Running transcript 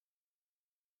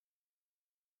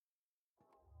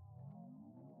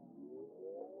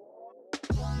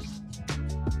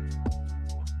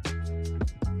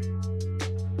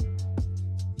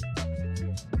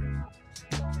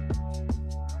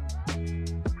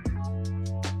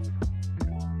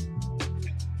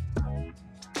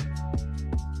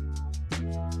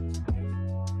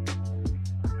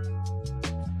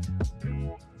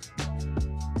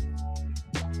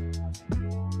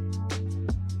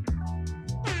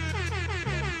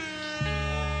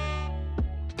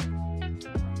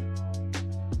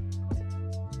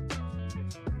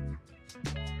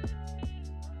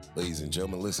Ladies and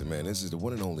gentlemen, listen, man, this is the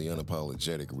one and only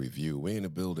unapologetic review. We're in the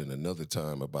building another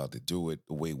time about to do it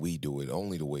the way we do it,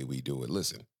 only the way we do it.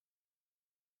 Listen,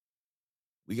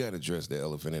 we got to address the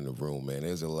elephant in the room, man.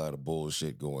 There's a lot of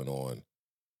bullshit going on.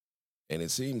 And it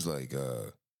seems like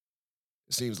the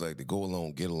go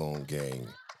along, get along gang,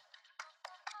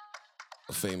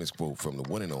 a famous quote from the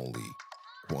one and only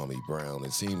Kwame Brown.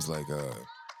 It seems like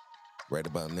right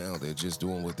about now, they're just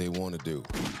doing what they want to do.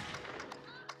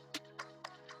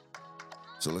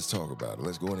 So let's talk about it.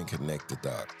 Let's go ahead and connect the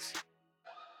dots.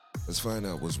 Let's find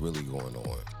out what's really going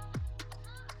on.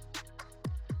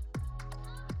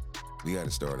 We got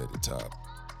to start at the top.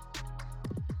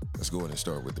 Let's go ahead and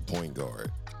start with the point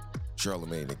guard,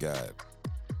 Charlemagne the God.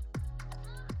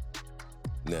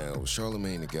 Now,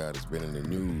 Charlemagne the God has been in the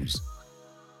news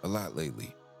a lot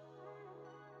lately.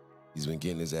 He's been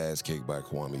getting his ass kicked by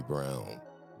Kwame Brown.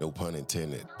 No pun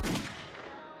intended.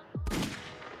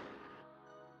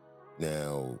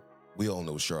 Now, we all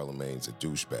know Charlemagne's a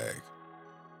douchebag.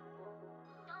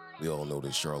 We all know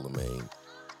that Charlemagne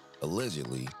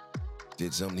allegedly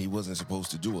did something he wasn't supposed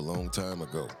to do a long time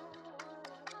ago.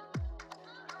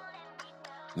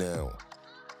 Now,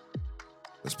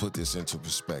 let's put this into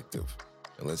perspective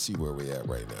and let's see where we're at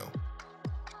right now.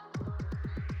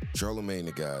 Charlemagne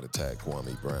the God attacked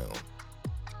Kwame Brown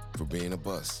for being a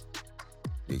bust.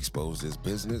 He exposed his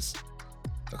business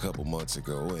a couple months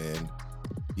ago and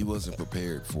he wasn't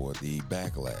prepared for the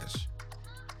backlash.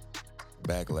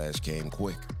 Backlash came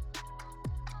quick.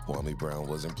 Kwame Brown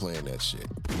wasn't playing that shit.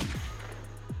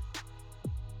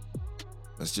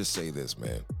 Let's just say this,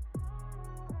 man.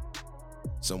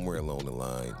 Somewhere along the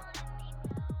line,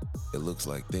 it looks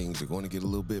like things are going to get a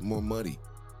little bit more muddy.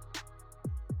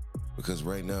 Because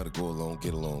right now, the Go Along,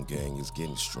 Get Along gang is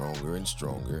getting stronger and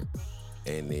stronger,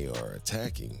 and they are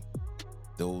attacking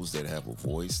those that have a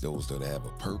voice, those that have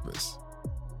a purpose,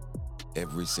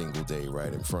 every single day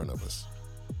right in front of us.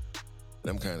 And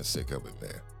I'm kind of sick of it,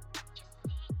 man.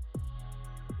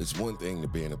 It's one thing to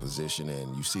be in a position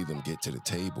and you see them get to the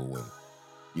table and,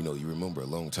 you remember a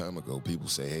long time ago, people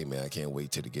say, hey, man, I can't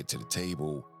wait till they get to the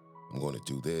table. I'm going to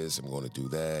do this, I'm going to do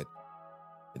that.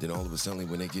 And then all of a sudden,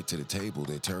 when they get to the table,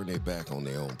 they turn their back on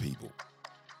their own people.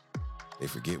 They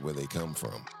forget where they come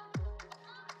from.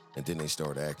 And then they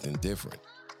start acting different.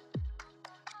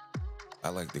 I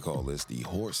like to call this the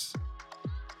horse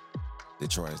that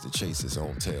tries to chase its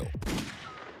own tail.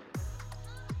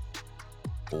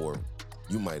 Or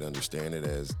you might understand it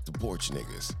as the porch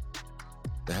niggas,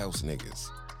 the house niggas,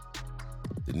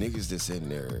 the niggas that's in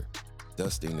there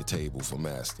dusting the table for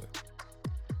master.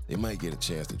 They might get a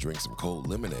chance to drink some cold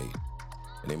lemonade,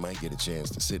 and they might get a chance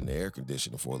to sit in the air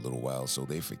conditioner for a little while so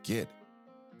they forget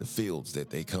the fields that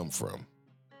they come from.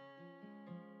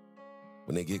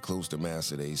 When they get close to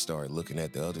master, they start looking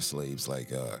at the other slaves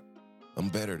like, I'm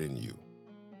better than you.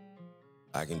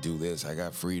 I can do this, I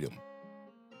got freedom.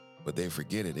 But they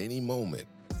forget at any moment,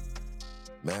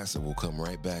 master will come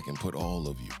right back and put all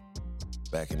of you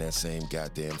back in that same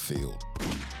goddamn field.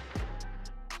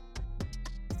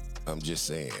 I'm just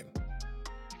saying,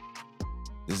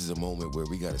 this is a moment where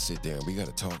we gotta sit down, we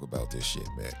gotta talk about this shit,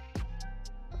 man.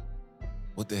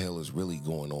 What the hell is really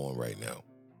going on right now?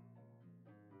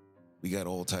 We got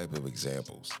all type of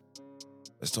examples.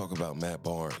 Let's talk about Matt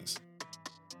Barnes.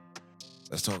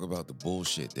 Let's talk about the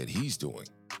bullshit that he's doing.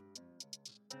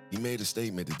 He made a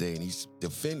statement today and he's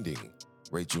defending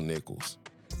Rachel Nichols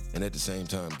and at the same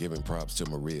time giving props to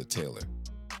Maria Taylor.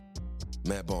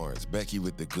 Matt Barnes, Becky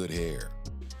with the good hair.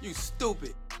 You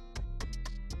stupid.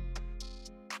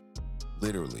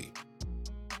 Literally.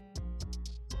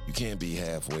 You can't be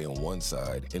halfway on one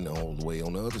side and the whole way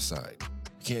on the other side.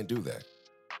 You can't do that.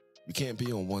 You can't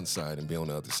be on one side and be on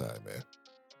the other side, man.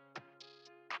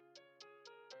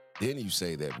 Then you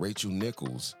say that Rachel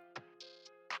Nichols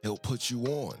helped put you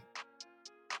on.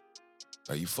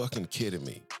 Are you fucking kidding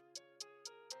me?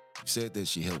 You said that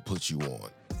she helped put you on.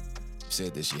 You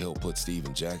said that she helped put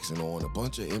Steven Jackson on, a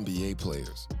bunch of NBA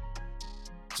players.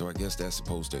 So I guess that's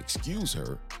supposed to excuse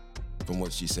her from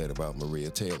what she said about Maria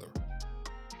Taylor.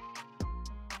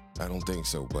 I don't think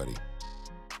so, buddy.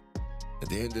 At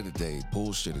the end of the day,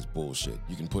 bullshit is bullshit.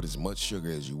 You can put as much sugar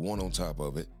as you want on top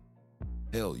of it.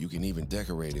 Hell, you can even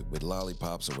decorate it with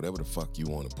lollipops or whatever the fuck you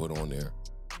want to put on there.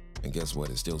 And guess what?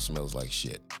 It still smells like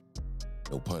shit.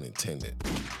 No pun intended.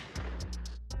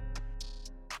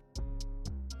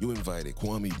 You invited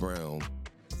Kwame Brown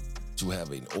to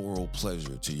have an oral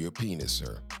pleasure to your penis,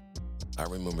 sir. I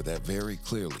remember that very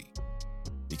clearly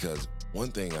because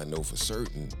one thing I know for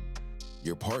certain,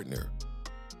 your partner,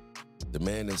 the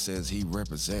man that says he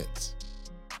represents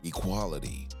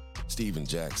equality, Steven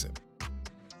Jackson,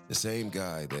 The same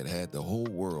guy that had the whole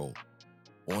world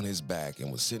on his back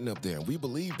and was sitting up there, and we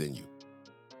believed in you.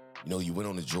 You know, you went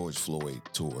on the George Floyd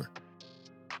tour,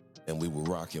 and we were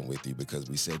rocking with you because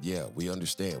we said, yeah, we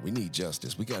understand. We need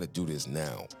justice. We got to do this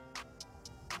now.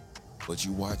 But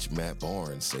you watch Matt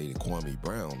Barnes say to Kwame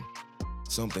Brown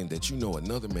something that you know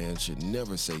another man should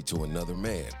never say to another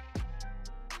man.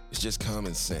 It's just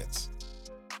common sense.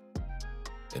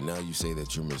 And now you say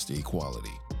that you're Mr.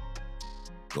 Equality.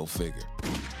 Go figure.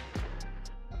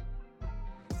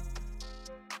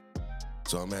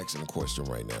 So I'm asking a question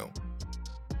right now.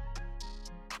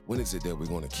 When is it that we're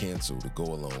going to cancel the Go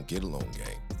Along, Get Along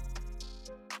gang?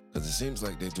 Because it seems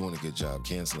like they're doing a good job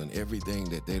canceling everything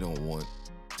that they don't want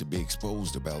to be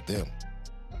exposed about them.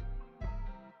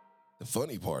 The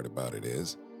funny part about it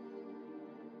is,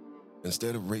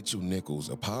 instead of Rachel Nichols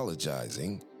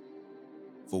apologizing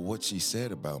for what she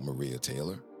said about Maria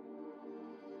Taylor,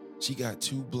 she got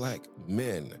two black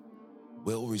men,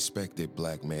 well-respected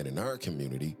black men in our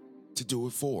community, to do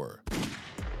it for her.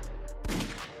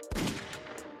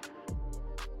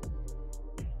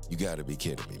 You gotta be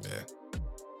kidding me, man.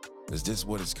 Is this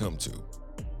what it's come to?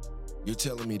 You're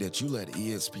telling me that you let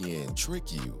ESPN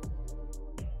trick you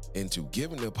into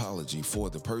giving an apology for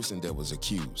the person that was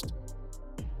accused.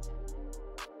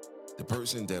 The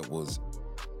person that was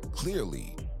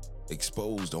clearly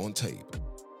exposed on tape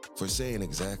for saying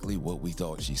exactly what we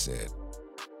thought she said.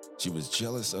 She was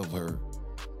jealous of her,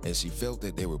 and she felt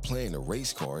that they were playing a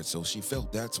race card, so she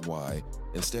felt that's why,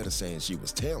 instead of saying she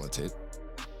was talented,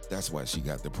 that's why she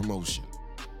got the promotion.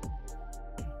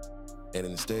 And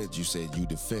instead you said you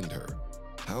defend her.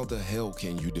 How the hell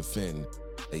can you defend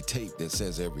a tape that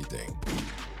says everything?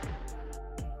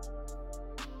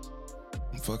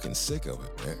 I'm fucking sick of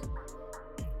it, man.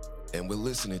 And we're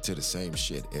listening to the same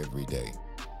shit every day.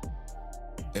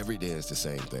 Every day is the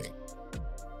same thing.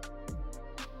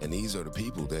 And these are the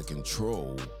people that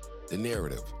control the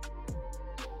narrative.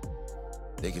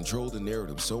 They control the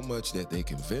narrative so much that they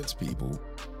convince people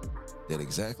that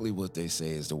exactly what they say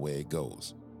is the way it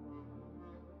goes.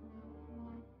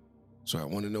 So I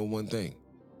want to know one thing.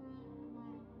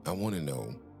 I want to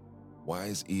know, why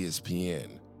is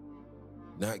ESPN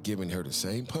not giving her the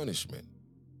same punishment?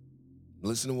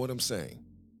 Listen to what I'm saying.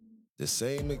 The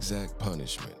same exact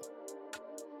punishment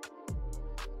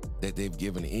that they've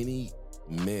given any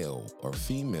male or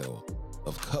female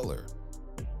of color.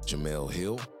 Jemele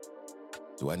Hill.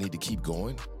 Do I need to keep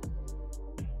going?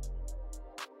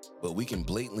 But we can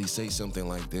blatantly say something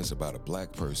like this about a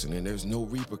black person and there's no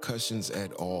repercussions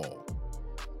at all.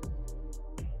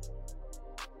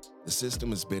 The system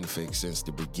has been fixed since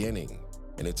the beginning,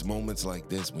 and it's moments like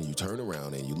this when you turn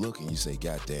around and you look and you say,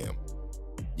 God damn,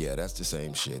 yeah, that's the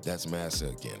same shit. That's Massa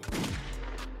again.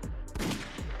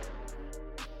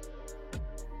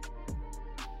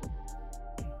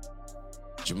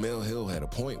 Jemele Hill had a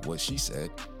point what she said,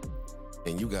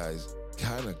 and you guys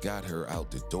kind of got her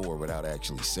out the door without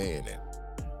actually saying it.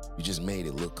 You just made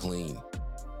it look clean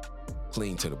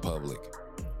to the public.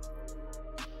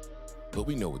 But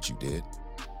we know what you did.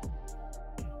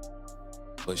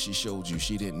 But she showed you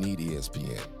she didn't need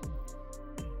ESPN.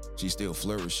 She's still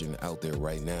flourishing out there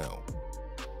right now.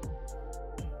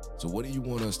 So what do you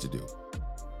want us to do?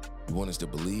 You want us to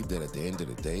believe that at the end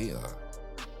of the day,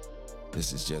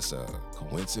 this is just a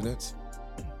coincidence?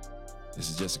 This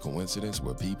is just a coincidence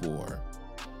where people are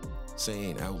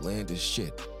saying outlandish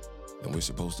shit and we're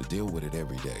supposed to deal with it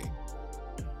every day?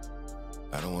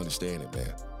 I don't understand it,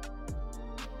 man.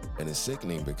 And it's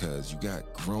sickening because you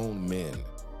got grown men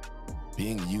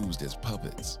being used as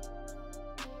puppets,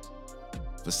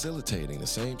 facilitating the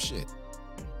same shit.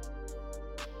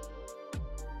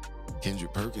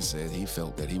 Kendrick Perkins said he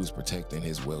felt that he was protecting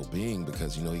his well-being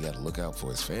because, he got to look out for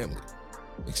his family.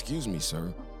 Excuse me,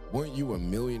 sir. Weren't you a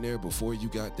millionaire before you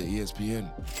got the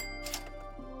ESPN?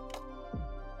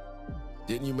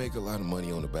 Didn't you make a lot of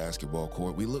money on the basketball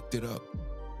court? We looked it up.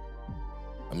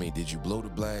 I mean, did you blow the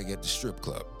blag at the strip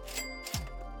club?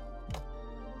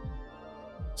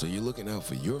 So you're looking out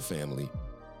for your family,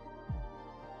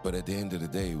 but at the end of the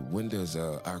day, when does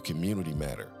our community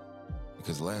matter?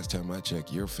 Because last time I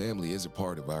checked, your family is a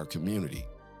part of our community.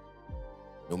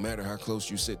 No matter how close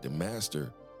you sit to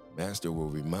Master will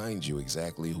remind you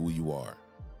exactly who you are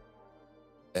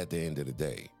at the end of the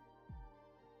day.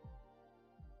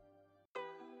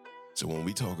 So when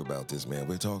we talk about this, man,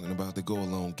 we're talking about the Go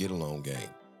Along, Get Along gang.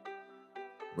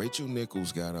 Rachel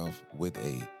Nichols got off with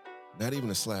not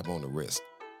even a slap on the wrist.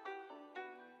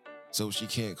 So she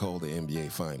can't call the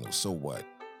NBA Finals. So what?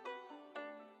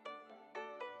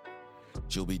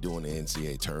 She'll be doing the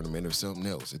NCAA tournament or something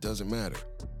else. It doesn't matter.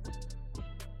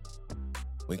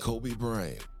 When Kobe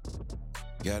Bryant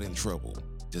got in trouble.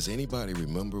 Does anybody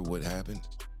remember what happened?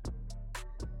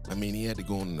 I mean, he had to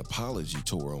go on an apology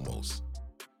tour almost.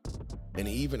 And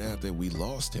even after we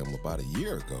lost him about a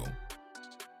year ago,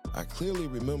 I clearly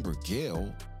remember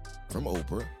Gail from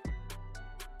Oprah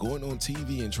going on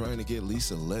TV and trying to get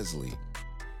Lisa Leslie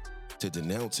to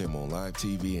denounce him on live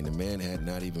TV, and the man had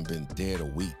not even been dead a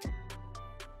week.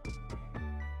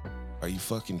 Are you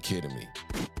fucking kidding me?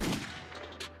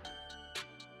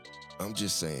 I'm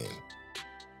just saying,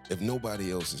 if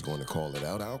nobody else is going to call it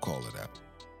out, I'll call it out.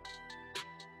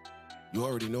 You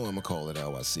already know I'm gonna call it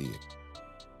how I see it.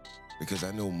 Because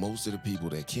I know most of the people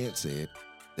that can't say it,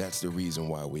 that's the reason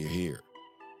why we're here.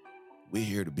 We're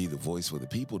here to be the voice for the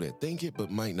people that think it but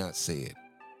might not say it.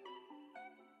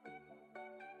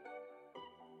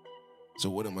 So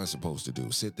what am I supposed to do?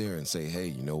 Sit there and say, hey,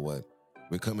 you know what?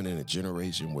 We're coming in a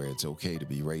generation where it's okay to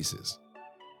be racist.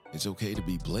 It's okay to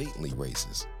be blatantly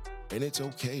racist. And it's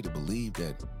okay to believe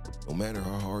that no matter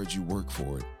how hard you work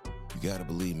for it, you gotta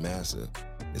believe massa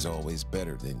is always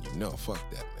better than you. No, fuck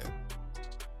that, man.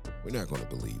 We're not gonna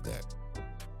believe that.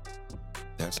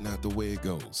 That's not the way it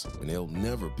goes, and it'll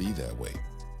never be that way,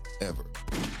 ever.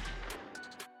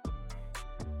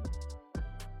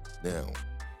 Now,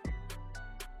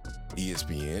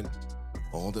 ESPN,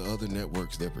 all the other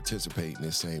networks that participate in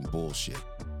this same bullshit.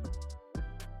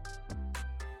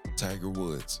 Tiger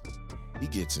Woods, he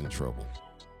gets in trouble.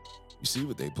 You see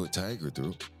what they put Tiger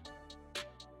through?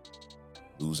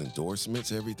 Lose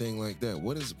endorsements, everything like that.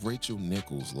 What has Rachel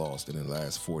Nichols lost in the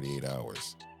last 48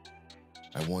 hours?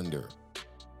 I wonder.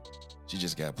 She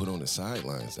just got put on the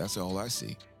sidelines. That's all I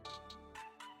see.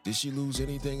 Did she lose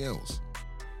anything else?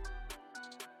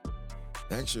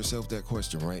 Ask yourself that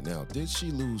question right now. Did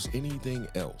she lose anything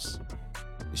else?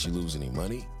 Did she lose any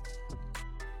money?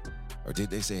 Or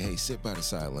did they say, hey, sit by the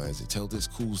sidelines until this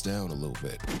cools down a little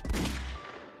bit?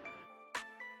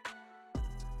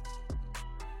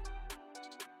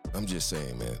 I'm just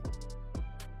saying, man.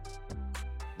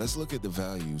 Let's look at the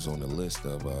values on the list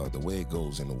of the way it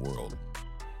goes in the world.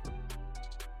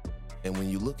 And when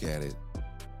you look at it,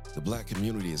 the black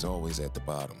community is always at the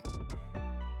bottom.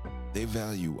 They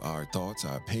value our thoughts,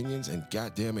 our opinions, and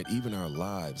goddamn it, even our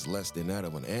lives less than that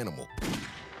of an animal.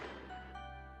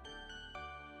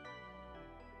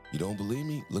 You don't believe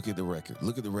me? Look at the record.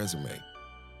 Look at the resume.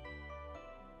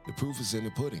 The proof is in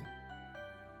the pudding.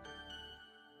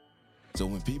 So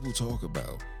when people talk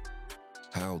about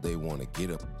how they want to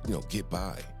get up, get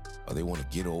by, or they want to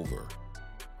get over,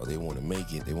 or they want to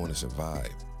make it, they want to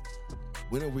survive,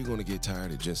 when are we going to get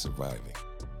tired of just surviving?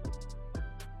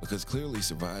 Because clearly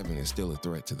surviving is still a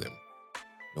threat to them.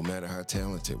 No matter how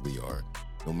talented we are,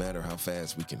 no matter how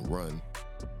fast we can run,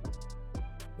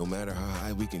 no matter how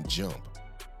high we can jump,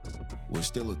 we're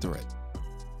still a threat.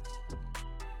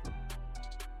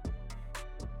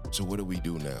 So what do we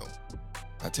do now?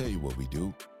 I tell you what we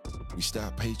do. We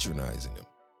stop patronizing them.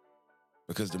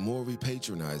 Because the more we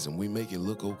patronize them, we make it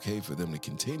look okay for them to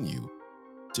continue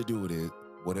to do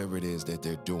whatever it is that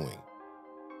they're doing.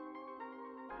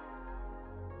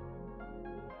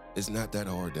 It's not that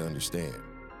hard to understand.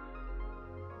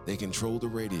 They control the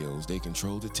radios, they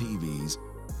control the TVs,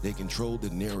 they control the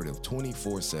narrative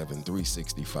 24/7,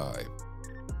 365.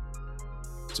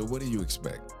 So what do you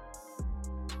expect?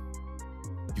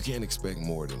 You can't expect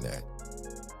more than that.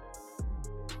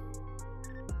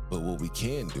 But what we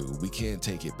can do, we can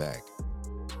take it back.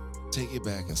 Take it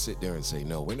back and sit there and say,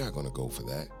 no, we're not going to go for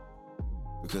that.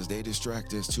 Because they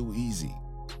distract us too easy.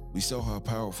 We saw how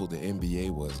powerful the NBA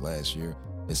was last year.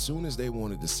 As soon as they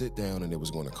wanted to sit down and it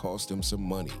was going to cost them some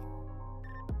money,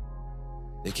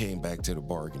 they came back to the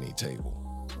bargaining table.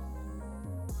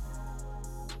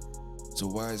 So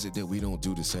why is it that we don't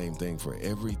do the same thing for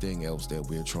everything else that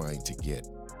we're trying to get?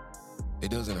 It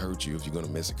doesn't hurt you if you're going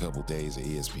to miss a couple days of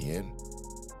ESPN.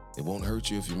 It won't hurt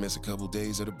you if you miss a couple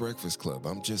days of the Breakfast Club.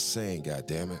 I'm just saying,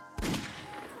 goddammit.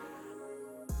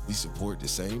 We support the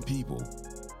same people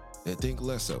that think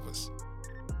less of us.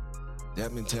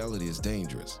 That mentality is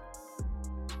dangerous.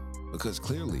 Because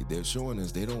clearly they're showing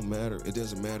us they don't matter. It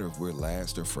doesn't matter if we're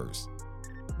last or first.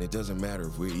 And it doesn't matter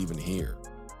if we're even here.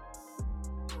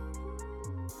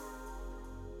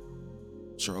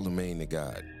 Charlemagne the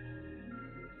God.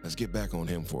 Let's get back on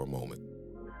him for a moment.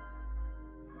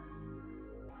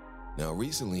 Now,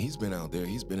 recently, he's been out there,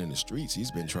 he's been in the streets,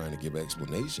 he's been trying to give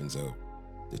explanations of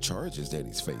the charges that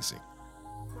he's facing.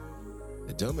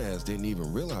 The dumbass didn't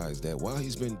even realize that while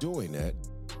he's been doing that,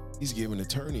 he's giving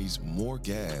attorneys more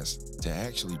gas to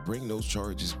actually bring those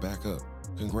charges back up.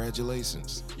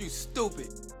 Congratulations. You stupid.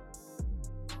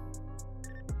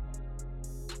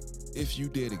 If you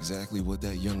did exactly what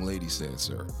that young lady said,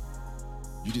 sir,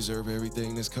 You deserve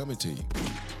everything that's coming to you.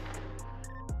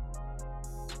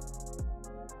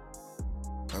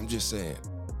 I'm just saying.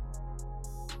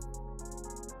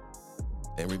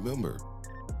 And remember,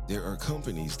 there are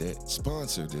companies that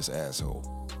sponsor this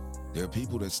asshole. There are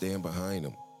people that stand behind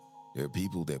him. There are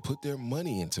people that put their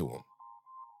money into him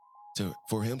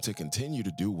for him to continue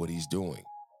to do what he's doing.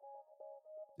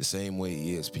 The same way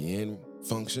ESPN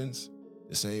functions,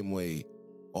 the same way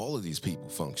all of these people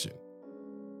function.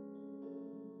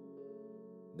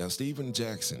 Now, Steven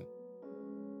Jackson,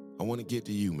 I want to get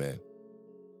to you, man.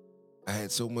 I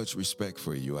had so much respect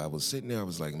for you. I was sitting there, I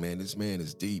was like, man, this man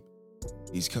is deep.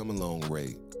 He's come a long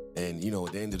way. And,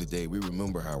 at the end of the day, we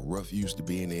remember how rough you used to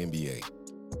be in the NBA.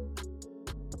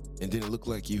 And then it looked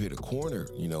like you hit a corner,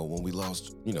 when we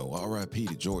lost, RIP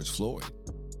to George Floyd.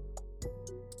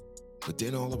 But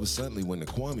then all of a sudden, when the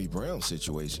Kwame Brown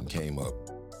situation came up,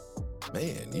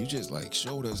 man, you just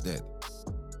showed us that,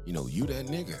 you that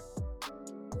nigga.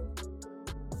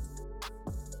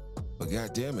 But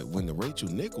goddamn it, when the Rachel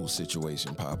Nichols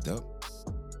situation popped up,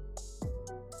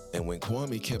 and when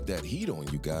Kwame kept that heat on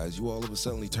you guys, you all of a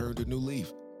sudden turned a new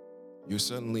leaf. You're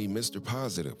suddenly Mr.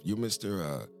 Positive. You're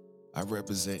Mr. I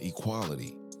represent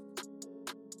equality.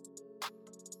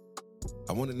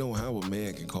 I want to know how a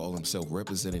man can call himself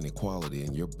representing equality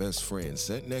and your best friend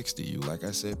sat next to you, like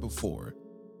I said before,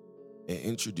 and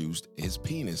introduced his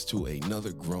penis to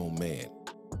another grown man.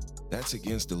 That's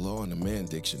against the law in the man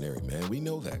dictionary, man. We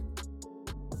know that.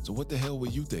 So what the hell were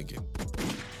you thinking?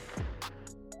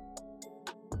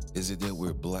 Is it that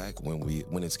we're black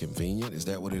when it's convenient? Is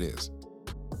that what it is?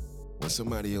 When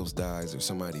somebody else dies or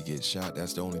somebody gets shot,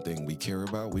 that's the only thing we care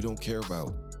about? We don't care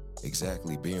about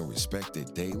exactly being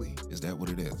respected daily? Is that what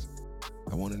it is?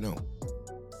 I want to know.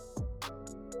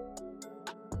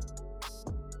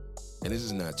 And this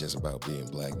is not just about being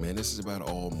black, man. This is about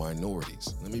all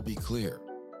minorities. Let me be clear.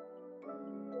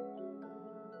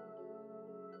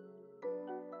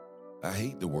 I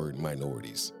hate the word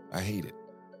minorities. I hate it.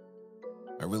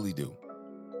 I really do.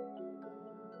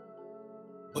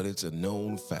 But it's a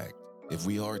known fact, if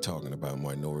we are talking about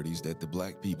minorities, that the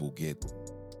black people get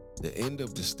the end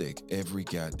of the stick every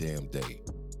goddamn day.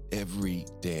 Every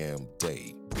damn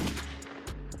day.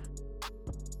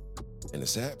 And the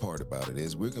sad part about it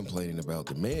is we're complaining about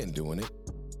the man doing it,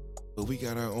 but we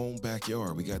got our own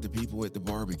backyard. We got the people at the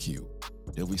barbecue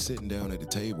that we sitting down at the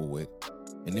table with,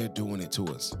 and they're doing it to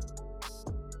us.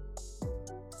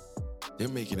 They're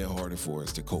making it harder for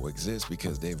us to coexist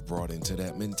because they've brought into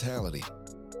that mentality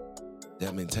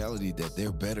that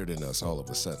they're better than us all of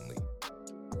a sudden.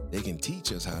 They can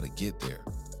teach us how to get there.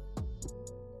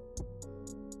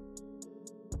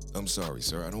 I'm sorry,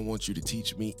 sir. I don't want you to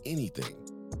teach me anything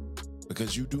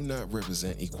because you do not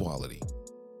represent equality.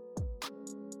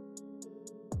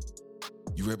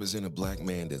 You represent a black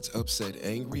man that's upset,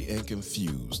 angry, and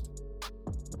confused.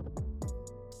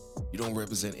 You don't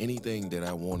represent anything that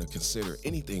I want to consider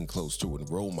anything close to a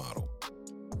role model.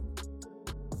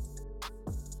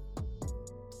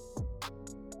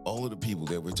 All of the people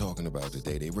that we're talking about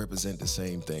today, they represent the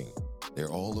same thing. They're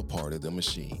all a part of the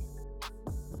machine.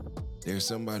 There's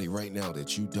somebody right now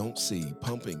that you don't see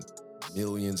pumping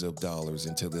millions of dollars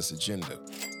into this agenda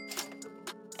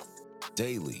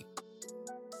daily.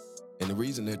 And the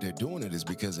reason that they're doing it is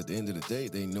because at the end of the day,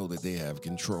 they know that they have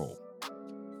control.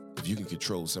 If you can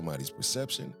control somebody's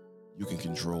perception, you can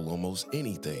control almost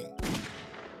anything.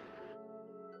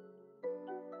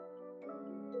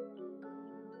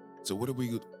 So what are we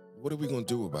going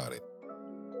to do about it?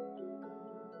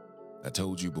 I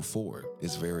told you before,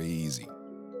 it's very easy.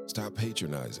 Stop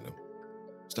patronizing them.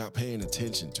 Stop paying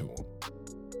attention to them.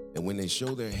 And when they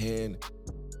show their hand,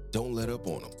 don't let up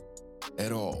on them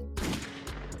at all.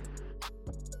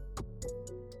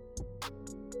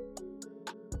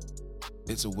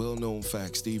 It's a well-known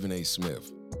fact, Stephen A.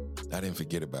 Smith. I didn't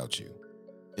forget about you.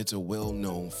 It's a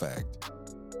well-known fact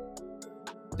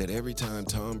that every time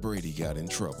Tom Brady got in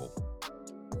trouble,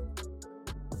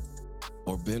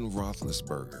 or Ben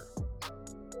Roethlisberger,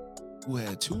 who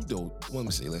had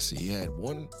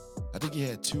he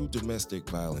had two domestic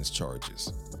violence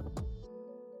charges.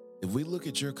 If we look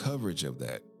at your coverage of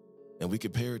that, and we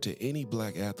compare it to any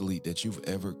black athlete that you've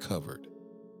ever covered,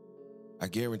 I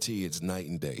guarantee it's night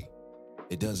and day.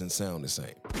 It doesn't sound the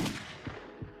same.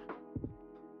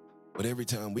 But every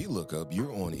time we look up,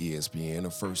 you're on ESPN or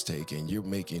First Take and you're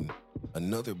making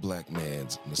another black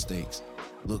man's mistakes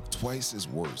look twice as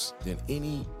worse than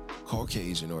any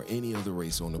Caucasian or any other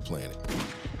race on the planet.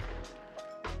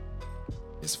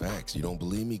 It's facts. You don't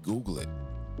believe me? Google it.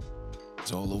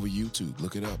 It's all over YouTube.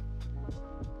 Look it up.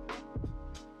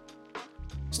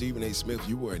 Stephen A. Smith,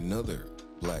 you were another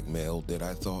black male that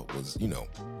I thought was,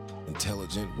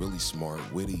 intelligent, really smart,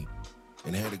 witty,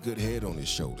 and had a good head on his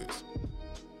shoulders.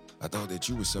 I thought that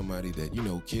you were somebody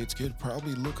that, kids could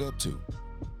probably look up to.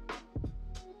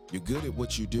 You're good at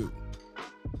what you do.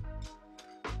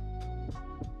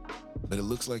 But it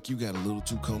looks like you got a little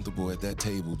too comfortable at that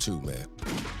table too, man.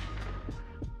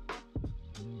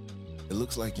 It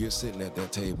looks like you're sitting at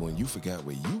that table and you forgot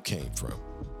where you came from.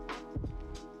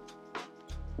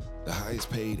 The highest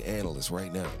paid analyst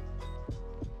right now.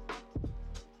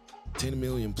 10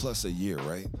 million plus a year,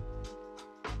 right?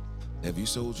 Have you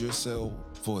sold yourself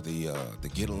for the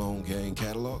Get Along Gang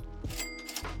catalog?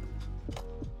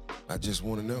 I just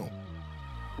want to know.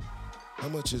 How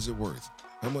much is it worth?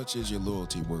 How much is your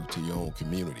loyalty worth to your own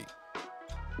community?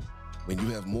 When you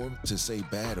have more to say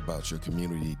bad about your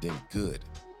community than good.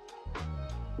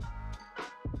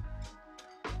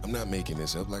 I'm not making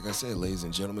this up. Like I said, ladies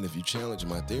and gentlemen, if you challenge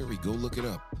my theory, go look it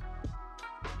up.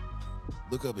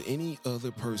 Look up any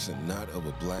other person not of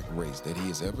a black race that he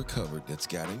has ever covered that's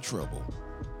got in trouble.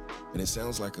 And it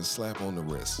sounds like a slap on the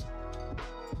wrist.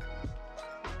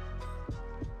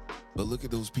 But look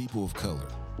at those people of color.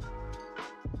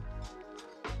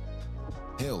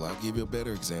 Hell, I'll give you a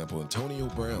better example. Antonio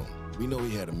Brown. We know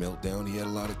he had a meltdown. He had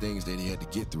a lot of things that he had to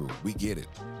get through. We get it.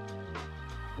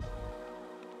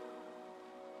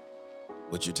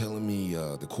 But you're telling me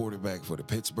the quarterback for the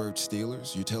Pittsburgh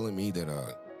Steelers, you're telling me that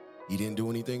he didn't do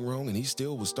anything wrong and he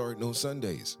still was starting on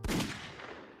Sundays.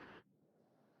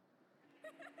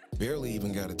 Barely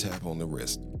even got a tap on the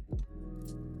wrist.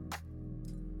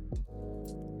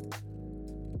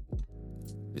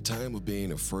 The time of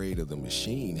being afraid of the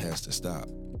machine has to stop.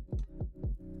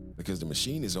 Because the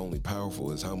machine is only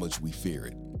powerful as how much we fear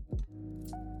it.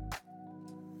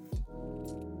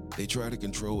 They try to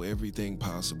control everything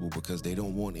possible because they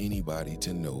don't want anybody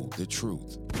to know the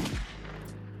truth.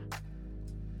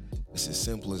 It's as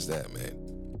simple as that, man.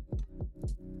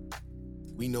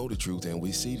 We know the truth and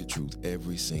we see the truth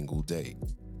every single day.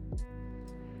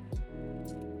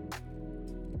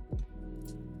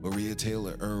 Maria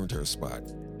Taylor earned her spot.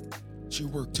 She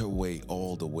worked her way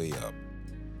all the way up.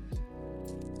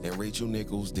 And Rachel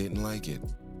Nichols didn't like it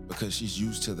because she's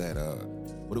used to that,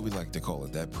 what do we like to call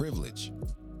it? That privilege.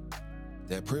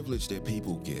 That privilege that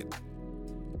people get.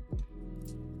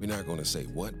 We're not going to say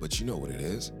what, but you know what it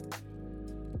is.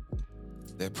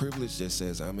 That privilege that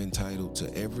says I'm entitled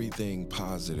to everything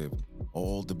positive,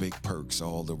 all the big perks,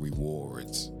 all the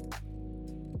rewards.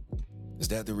 Is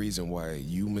that the reason why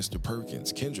you, Mr.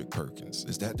 Perkins, Kendrick Perkins,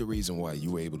 is that the reason why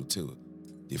you were able to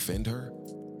defend her?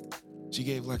 She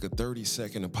gave like a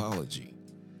 30-second apology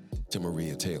to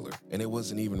Maria Taylor, and it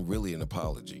wasn't even really an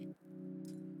apology.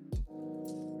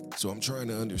 So I'm trying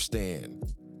to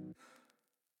understand.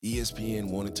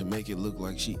 ESPN wanted to make it look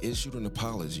like she issued an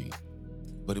apology,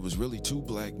 but it was really two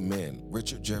black men.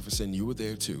 Richard Jefferson, you were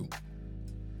there too.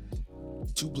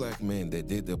 Two black men that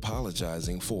did the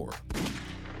apologizing for her.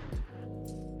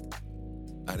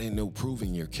 I didn't know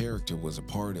proving your character was a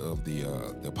part of the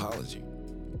apology.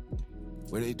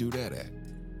 Where they do that at?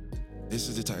 This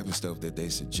is the type of stuff that they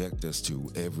subject us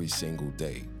to every single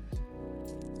day.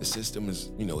 The system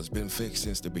is, it's been fixed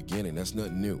since the beginning. That's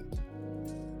nothing new.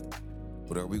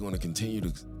 But are we going to continue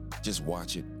to just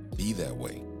watch it be that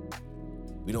way?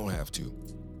 We don't have to.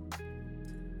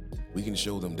 We can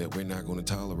show them that we're not going to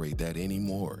tolerate that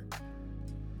anymore.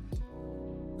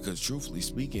 Because truthfully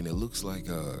speaking, it looks like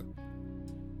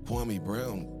Kwame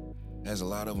Brown has a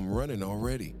lot of them running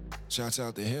already. Shouts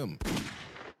out to him.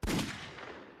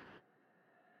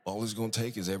 All it's going to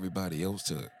take is everybody else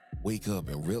to wake up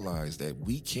and realize that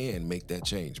we can make that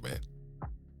change, man.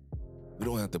 We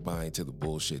don't have to buy into the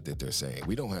bullshit that they're saying.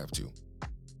 We don't have to.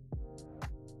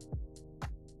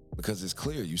 Because it's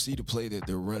clear, you see the play that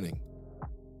they're running.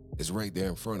 It's right there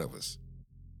in front of us.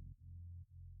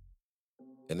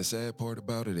 And the sad part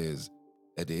about it is,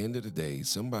 at the end of the day,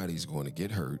 somebody's going to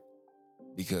get hurt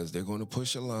because they're going to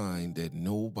push a line that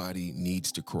nobody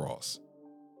needs to cross.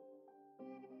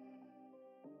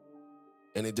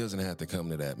 And it doesn't have to come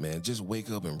to that, man. Just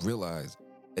wake up and realize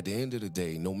at the end of the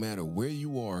day, no matter where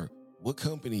you are, what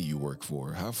company you work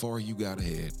for, how far you got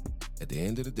ahead, at the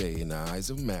end of the day, in the eyes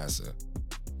of massa,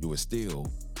 you are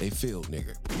still a field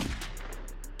nigger.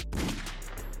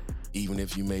 Even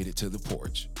if you made it to the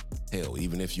porch. Hell,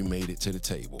 even if you made it to the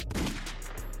table.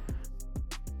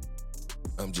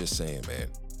 I'm just saying, man.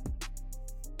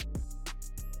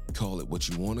 Call it what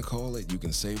you want to call it. You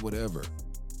can say whatever.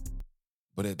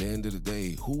 But at the end of the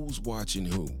day, who's watching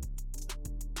who?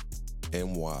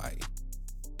 And why?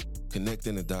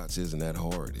 Connecting the dots isn't that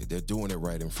hard. They're doing it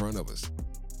right in front of us.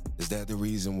 Is that the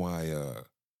reason why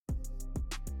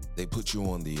They put you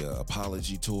on the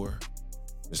apology tour,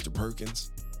 Mr.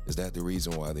 Perkins. Is that the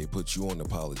reason why they put you on the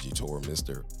apology tour,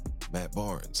 Mr. Matt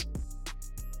Barnes,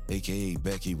 aka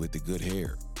Becky with the good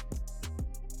hair?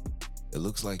 It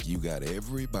looks like you got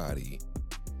everybody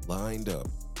lined up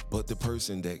but the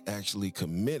person that actually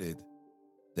committed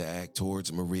the act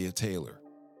towards Maria Taylor.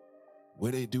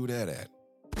 Where they do that at?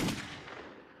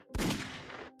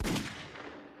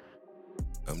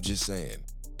 I'm just saying.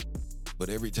 But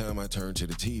every time I turn to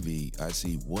the TV, I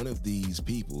see one of these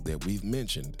people that we've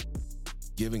mentioned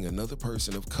giving another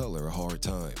person of color a hard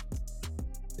time.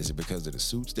 Is it because of the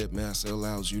suits that Massa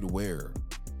allows you to wear?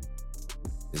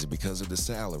 Is it because of the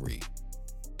salary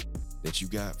that you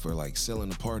got for like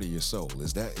selling a part of your soul?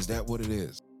 Is that what it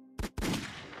is?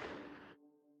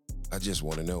 I just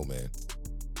want to know, man.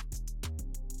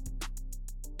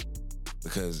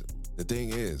 Because the thing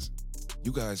is,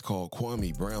 you guys call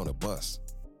Kwame Brown a bust.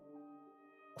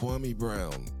 Kwame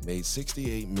Brown made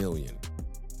 $68 million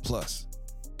plus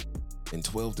in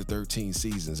 12 to 13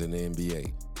 seasons in the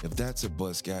NBA. If that's a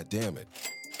bust, goddamn it.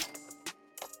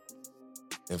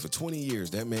 And for 20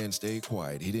 years, that man stayed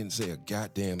quiet. He didn't say a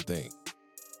goddamn thing.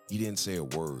 He didn't say a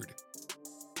word.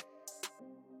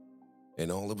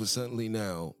 And all of a sudden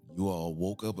now, you all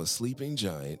woke up a sleeping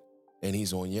giant and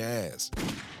he's on your ass.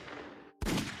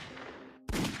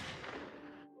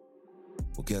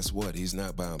 Well, guess what? He's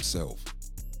not by himself.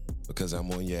 Because I'm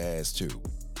on your ass too.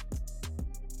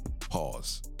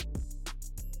 Pause.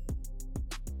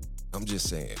 I'm just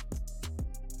saying.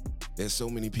 There's so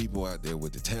many people out there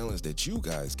with the talents that you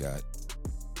guys got,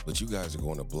 but you guys are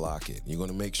going to block it. You're going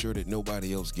to make sure that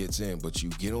nobody else gets in, but you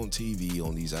get on TV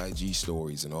on these IG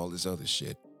stories and all this other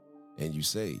shit, and you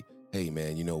say, hey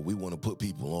man, you know, we want to put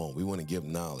people on. We want to give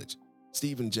knowledge.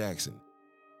 Steven Jackson,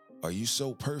 are you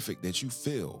so perfect that you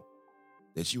feel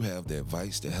that you have the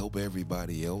advice to help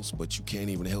everybody else, but you can't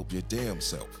even help your damn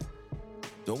self?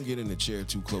 Don't get in the chair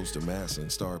too close to Massa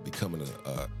and start becoming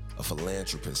a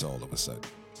philanthropist all of a sudden.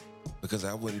 Because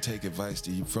I wouldn't take advice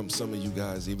from some of you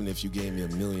guys, even if you gave me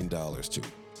 $1 million too.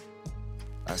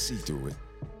 I see through it.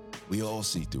 We all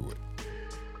see through it.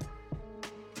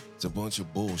 It's a bunch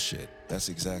of bullshit. That's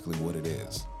exactly what it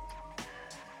is.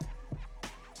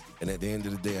 And at the end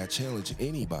of the day, I challenge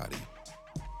anybody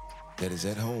that is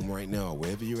at home right now,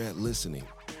 wherever you're at listening,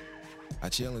 I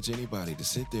challenge anybody to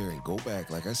sit there and go back,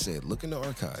 like I said, look in the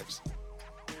archives.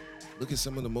 Look at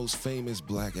some of the most famous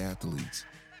black athletes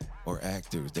or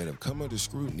actors that have come under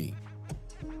scrutiny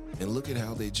and look at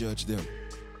how they judge them.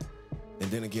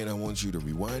 And then again, I want you to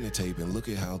rewind the tape and look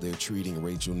at how they're treating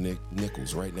Rachel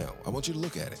Nichols right now. I want you to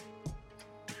look at it.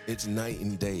 It's night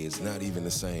and day. It's not even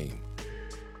the same.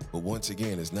 But once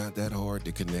again, it's not that hard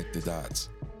to connect the dots.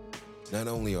 Not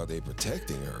only are they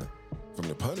protecting her from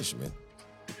the punishment,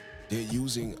 they're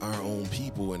using our own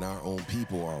people, and our own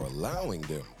people are allowing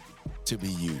them to be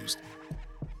used.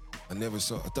 I never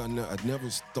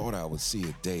thought I would see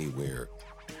a day where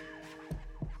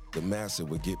the Massa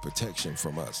would get protection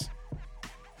from us.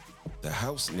 The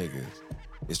house niggas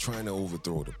is trying to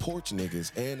overthrow the porch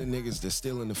niggas and the niggas that's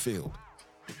still in the field.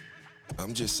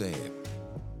 I'm just saying,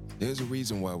 there's a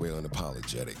reason why we're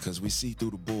unapologetic, because we see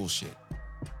through the bullshit.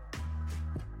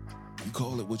 You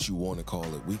call it what you want to call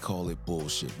it. We call it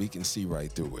bullshit. We can see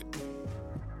right through it.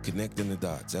 Connecting the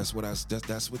dots. That's what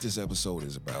this episode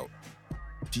is about.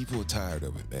 People are tired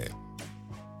of it, man.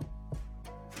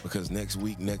 Because next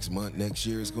week, next month, next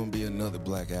year, it's going to be another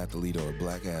black athlete or a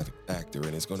black actor,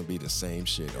 and it's going to be the same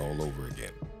shit all over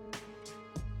again.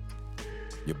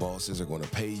 Your bosses are going to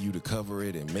pay you to cover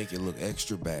it and make it look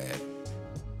extra bad.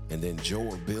 And then Joe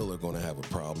or Bill are going to have a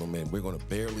problem, and we're going to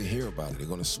barely hear about it. They're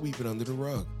going to sweep it under the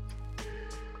rug.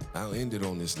 I'll end it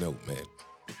on this note, man.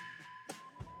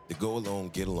 The go along,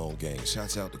 get along gang.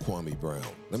 Shouts out to Kwame Brown.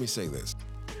 Let me say this.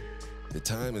 The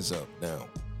time is up now.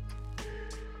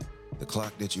 The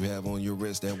clock that you have on your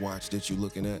wrist, that watch that you're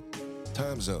looking at,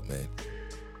 time's up, man.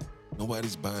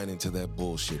 Nobody's buying into that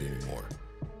bullshit anymore.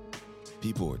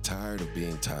 People are tired of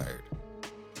being tired.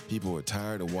 People are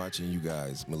tired of watching you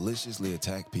guys maliciously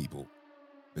attack people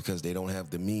because they don't have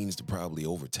the means to probably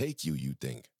overtake you, you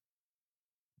think.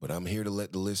 But I'm here to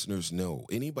let the listeners know,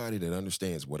 anybody that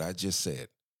understands what I just said,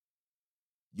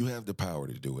 you have the power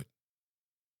to do it.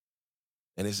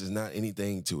 And this is not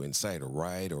anything to incite a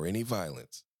riot or any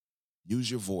violence. Use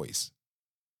your voice.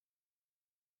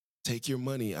 Take your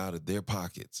money out of their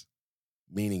pockets,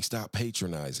 meaning stop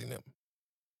patronizing them.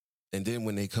 And then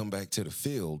when they come back to the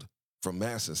field from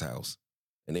Massa's house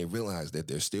and they realize that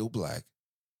they're still black,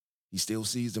 he still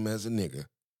sees them as a nigga,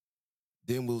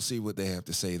 then we'll see what they have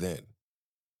to say then.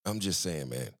 I'm just saying,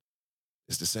 man,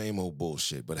 it's the same old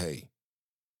bullshit, but hey,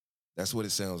 That's what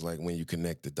it sounds like when you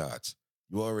connect the dots.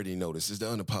 You already know this is the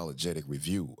Unapologetic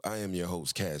Review. I am your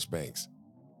host, Cash Banks.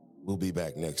 We'll be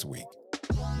back next week.